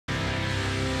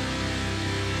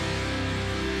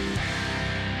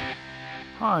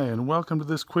Hi, and welcome to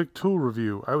this quick tool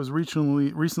review. I was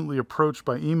recently approached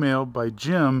by email by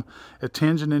Jim at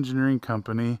Tangent Engineering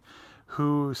Company,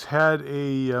 who's had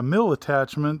a mill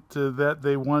attachment that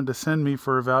they wanted to send me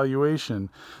for evaluation.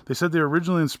 They said they were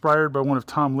originally inspired by one of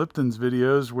Tom Lipton's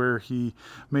videos where he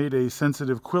made a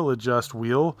sensitive quill adjust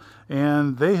wheel,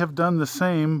 and they have done the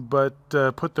same but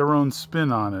put their own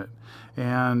spin on it.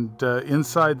 And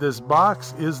inside this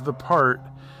box is the part.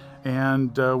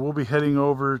 And we'll be heading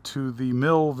over to the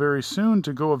mill very soon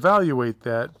to go evaluate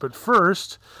that. But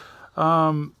first,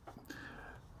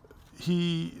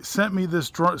 he sent me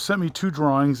two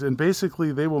drawings, and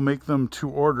basically they will make them to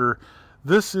order.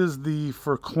 This is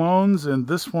for clones, and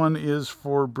this one is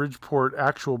for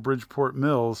actual Bridgeport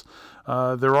mills.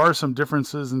 There are some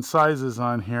differences in sizes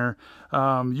on here.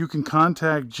 You can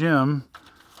contact Jim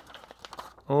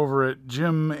over at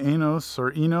Jim Enos,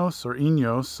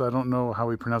 I don't know how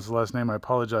we pronounce the last name, I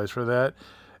apologize for that,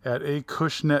 at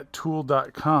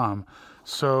acushnetttool.com.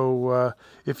 So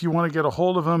if you want to get a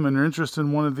hold of him and are interested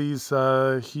in one of these,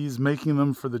 he's making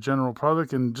them for the general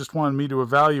public and just wanted me to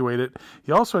evaluate it.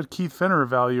 He also had Keith Fenner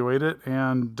evaluate it,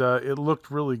 and it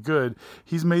looked really good.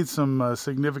 He's made some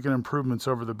significant improvements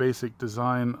over the basic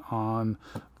design on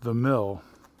the mill.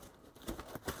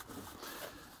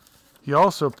 He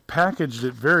also packaged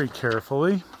it very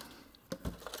carefully.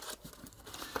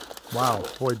 Wow,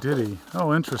 boy did he.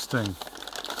 Oh, interesting.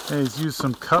 And he's used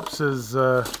some cups as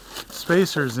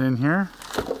spacers in here.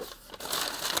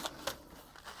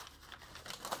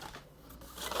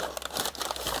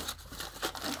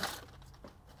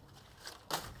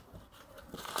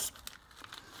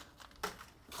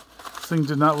 This thing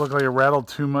did not look like it rattled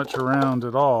too much around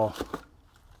at all.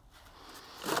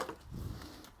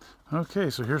 Okay,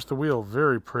 so here's the wheel.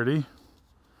 Very pretty.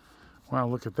 Wow,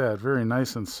 look at that. Very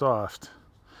nice and soft.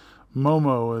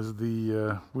 Momo is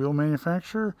the wheel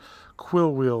manufacturer.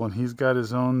 Quill wheel, and he's got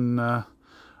his own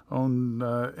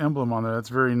emblem on there. That's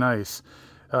very nice.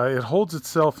 It holds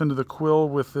itself into the quill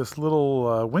with this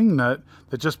little wing nut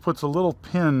that just puts a little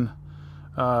pin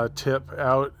tip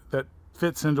out that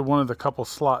fits into one of the couple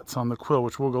slots on the quill,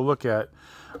 which we'll go look at.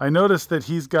 I noticed that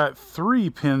he's got 3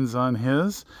 pins on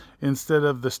his instead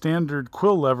of the standard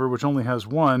quill lever, which only has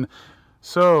 1.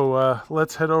 So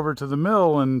let's head over to the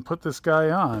mill and put this guy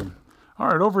on. All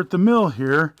right, over at the mill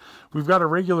here, we've got a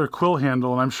regular quill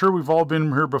handle, and I'm sure we've all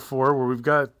been here before where we've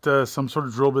got some sort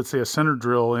of drill bit, say a center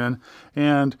drill in,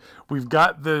 and we've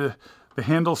got the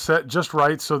handle set just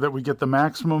right so that we get the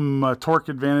maximum torque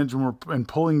advantage when we're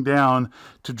pulling down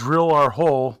to drill our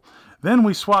hole. Then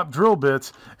we swap drill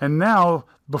bits, and now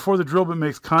before the drill bit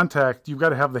makes contact, you've got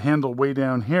to have the handle way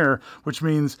down here, which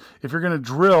means if you're going to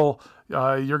drill,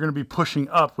 you're going to be pushing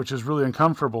up, which is really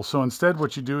uncomfortable. So instead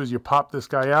what you do is you pop this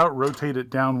guy out, rotate it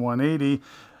down 180,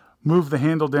 move the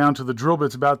handle down to the drill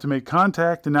bit's about to make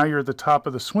contact, and now you're at the top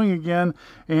of the swing again,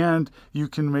 and you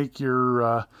can make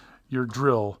your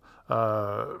drill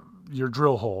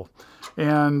hole.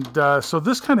 And so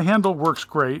this kind of handle works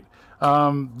great.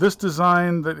 This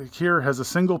design that here has a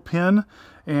single pin,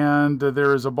 and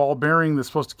there is a ball bearing that's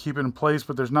supposed to keep it in place,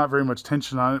 but there's not very much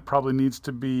tension on it. Probably needs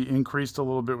to be increased a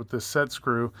little bit with this set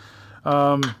screw.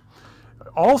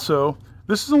 Also,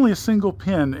 this is only a single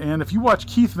pin, and if you watch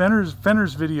Keith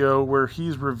Fenner's video where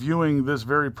he's reviewing this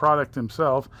very product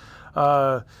himself,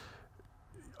 a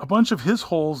bunch of his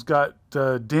holes got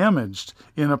damaged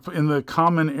in the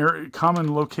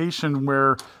common location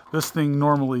where this thing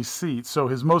normally seats. So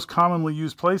his most commonly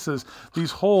used places,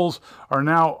 these holes are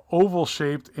now oval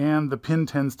shaped, and the pin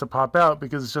tends to pop out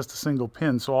because it's just a single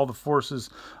pin, so all the force is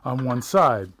on one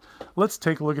side. Let's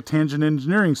take a look at Tangent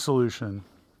Engineering's solution.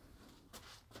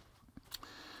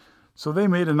 So they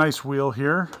made a nice wheel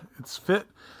here. It's fit.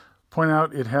 Point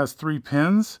out it has 3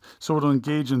 pins, so it'll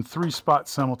engage in 3 spots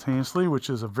simultaneously, which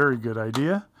is a very good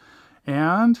idea.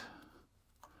 And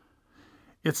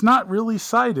it's not really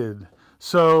sighted,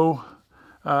 so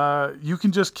you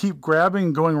can just keep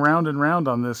grabbing, going round and round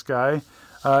on this guy.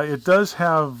 It does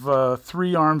have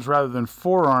 3 arms rather than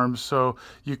 4 arms, so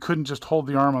you couldn't just hold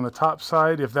the arm on the top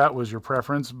side if that was your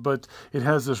preference, but it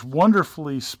has this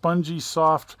wonderfully spongy,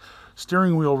 soft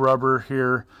steering wheel rubber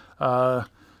here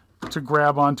to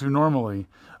grab onto normally.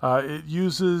 It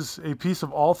uses a piece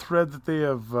of all thread that they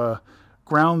have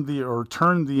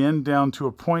turned the end down to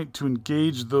a point to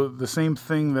engage the same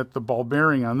thing that the ball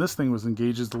bearing on this thing was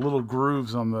engaged, is the little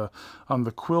grooves on the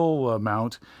quill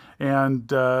mount, and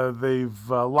they've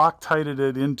Loctited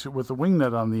it into with a wing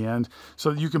nut on the end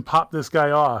so that you can pop this guy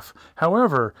off.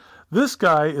 However, this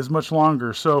guy is much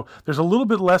longer, so there's a little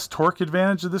bit less torque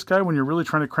advantage of this guy when you're really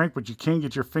trying to crank, but you can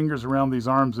get your fingers around these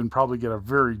arms and probably get a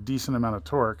very decent amount of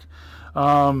torque.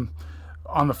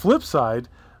 On the flip side,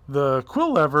 the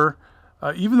quill lever,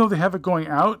 even though they have it going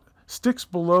out, sticks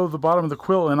below the bottom of the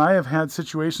quill, and I have had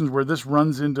situations where this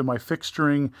runs into my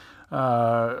fixturing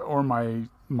or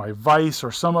my vise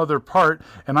or some other part,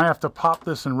 and I have to pop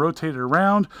this and rotate it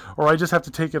around, or I just have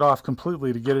to take it off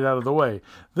completely to get it out of the way.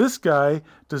 This guy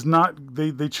does not.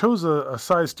 They chose a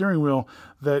size steering wheel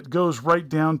that goes right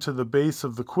down to the base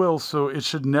of the quill, so it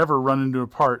should never run into a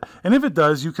part. And if it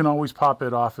does, you can always pop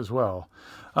it off as well.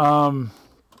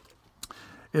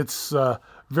 It's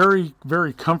very,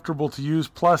 very comfortable to use.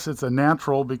 Plus, it's a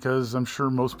natural, because I'm sure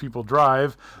most people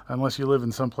drive, unless you live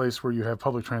in some place where you have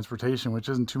public transportation, which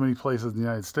isn't too many places in the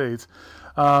United States.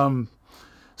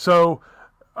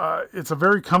 It's a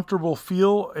very comfortable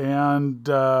feel, and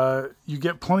you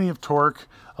get plenty of torque,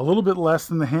 a little bit less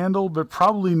than the handle, but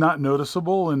probably not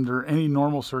noticeable under any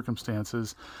normal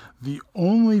circumstances. The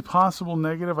only possible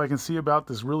negative I can see about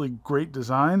this really great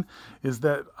design is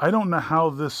that I don't know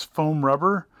how this foam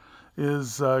rubber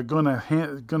is going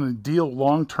to deal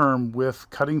long term with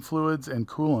cutting fluids and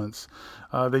coolants.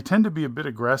 They tend to be a bit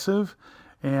aggressive,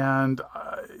 and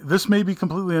this may be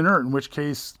completely inert, in which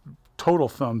case total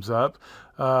thumbs up.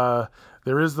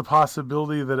 There is the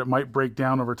possibility that it might break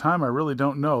down over time. I really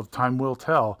don't know. Time will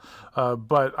tell.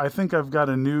 But I think I've got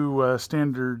a new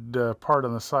standard part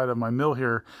on the side of my mill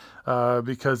here,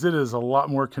 because it is a lot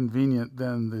more convenient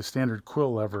than the standard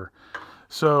quill lever.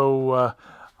 So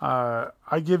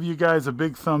I give you guys a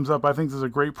big thumbs up. I think this is a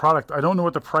great product. I don't know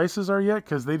what the prices are yet,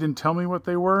 because they didn't tell me what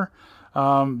they were.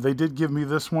 They did give me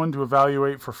this one to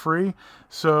evaluate for free.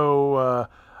 So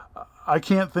I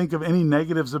can't think of any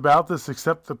negatives about this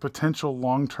except the potential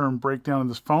long-term breakdown of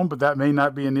this foam, but that may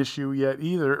not be an issue yet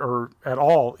either, or at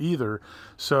all either.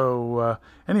 So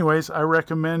anyways, I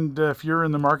recommend if you're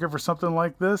in the market for something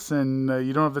like this and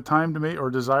you don't have the time to make or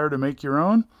desire to make your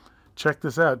own, check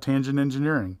this out, Tangent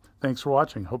Engineering. Thanks for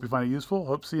watching. Hope you find it useful.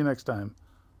 Hope to see you next time.